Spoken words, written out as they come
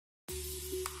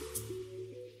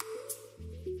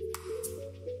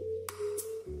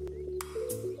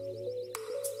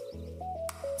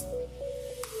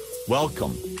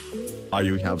Welcome.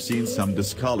 You have seen some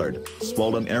discolored,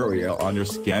 swollen area on your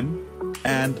skin?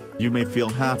 And you may feel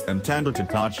hot and tender to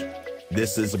touch.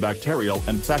 This is a bacterial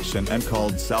infection and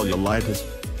called cellulitis.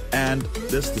 And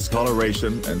this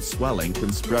discoloration and swelling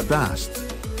can spread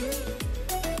fast.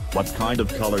 What kind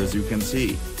of colors you can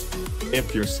see?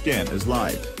 If your skin is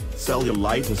light,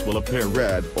 cellulitis will appear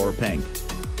red or pink.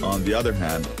 On the other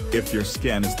hand, if your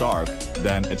skin is dark,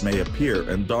 then it may appear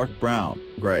in dark brown,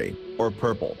 gray, or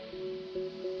purple.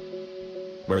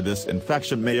 Where this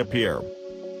infection may appear.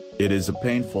 It is a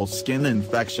painful skin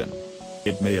infection.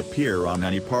 It may appear on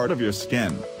any part of your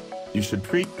skin. You should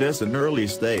treat this in early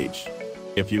stage.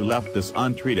 If you left this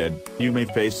untreated, you may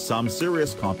face some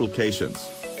serious complications.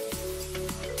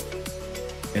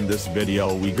 In this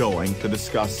video we going to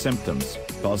discuss symptoms,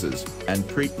 causes, and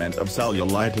treatment of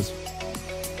cellulitis.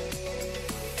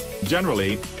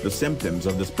 Generally, the symptoms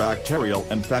of this bacterial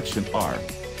infection are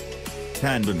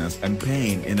tenderness and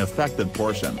pain in affected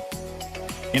portion,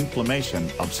 inflammation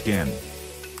of skin,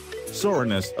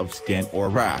 soreness of skin or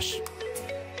rash,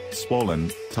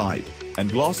 swollen, tight, and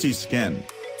glossy skin,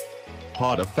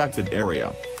 hot affected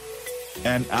area,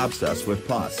 and abscess with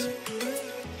pus,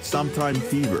 sometimes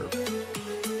fever.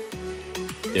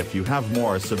 If you have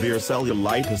more severe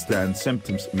cellulitis, then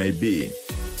symptoms may be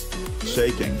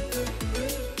shaking,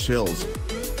 chills,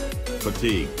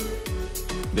 fatigue,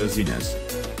 dizziness,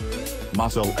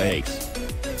 muscle aches,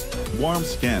 warm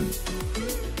skin,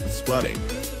 sweating.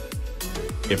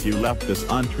 If you left this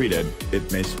untreated,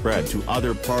 it may spread to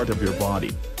other part of your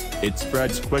body. It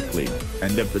spreads quickly,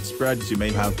 and if it spreads you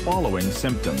may have following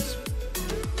symptoms: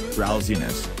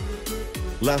 drowsiness,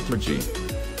 lethargy,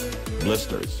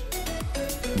 blisters,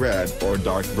 red or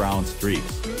dark brown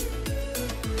streaks.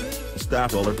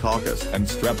 Staphylococcus and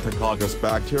Streptococcus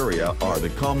bacteria are the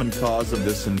common cause of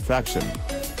this infection.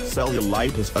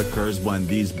 Cellulitis occurs when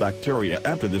these bacteria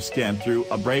enter the skin through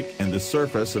a break in the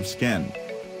surface of skin.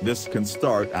 This can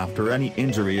start after any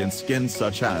injury in skin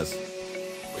such as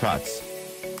cuts,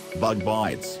 bug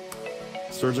bites,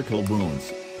 surgical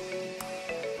wounds.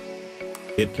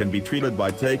 It can be treated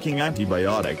by taking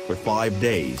antibiotic for 5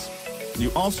 days.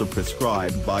 You also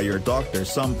prescribed by your doctor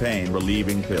some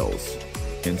pain-relieving pills.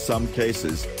 In some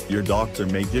cases, your doctor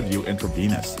may give you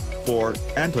intravenous, for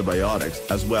antibiotics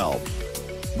as well.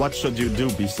 What should you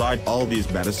do beside all these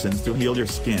medicines to heal your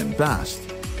skin fast?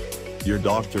 Your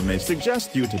doctor may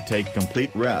suggest you to take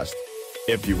complete rest.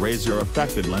 If you raise your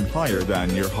affected limb higher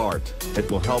than your heart,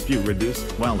 it will help you reduce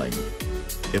swelling.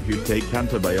 If you take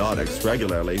antibiotics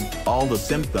regularly, all the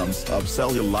symptoms of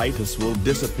cellulitis will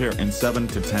disappear in 7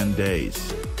 to 10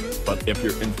 days. But if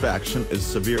your infection is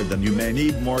severe, then you may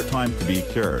need more time to be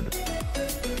cured.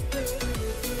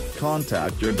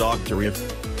 Contact your doctor if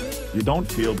you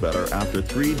don't feel better after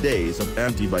 3 days of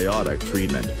antibiotic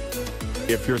treatment.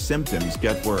 If your symptoms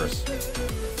get worse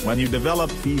when you develop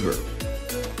fever.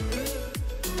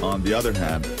 On the other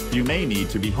hand, you may need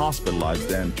to be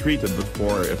hospitalized and treated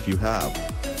before if you have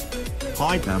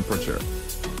high temperature,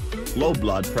 low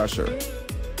blood pressure,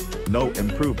 no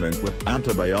improvement with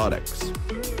antibiotics,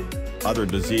 other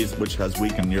disease which has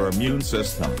weakened your immune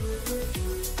system.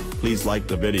 Please like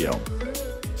the video,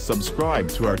 subscribe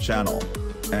to our channel,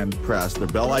 and press the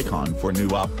bell icon for new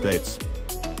updates.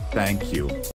 Thank you.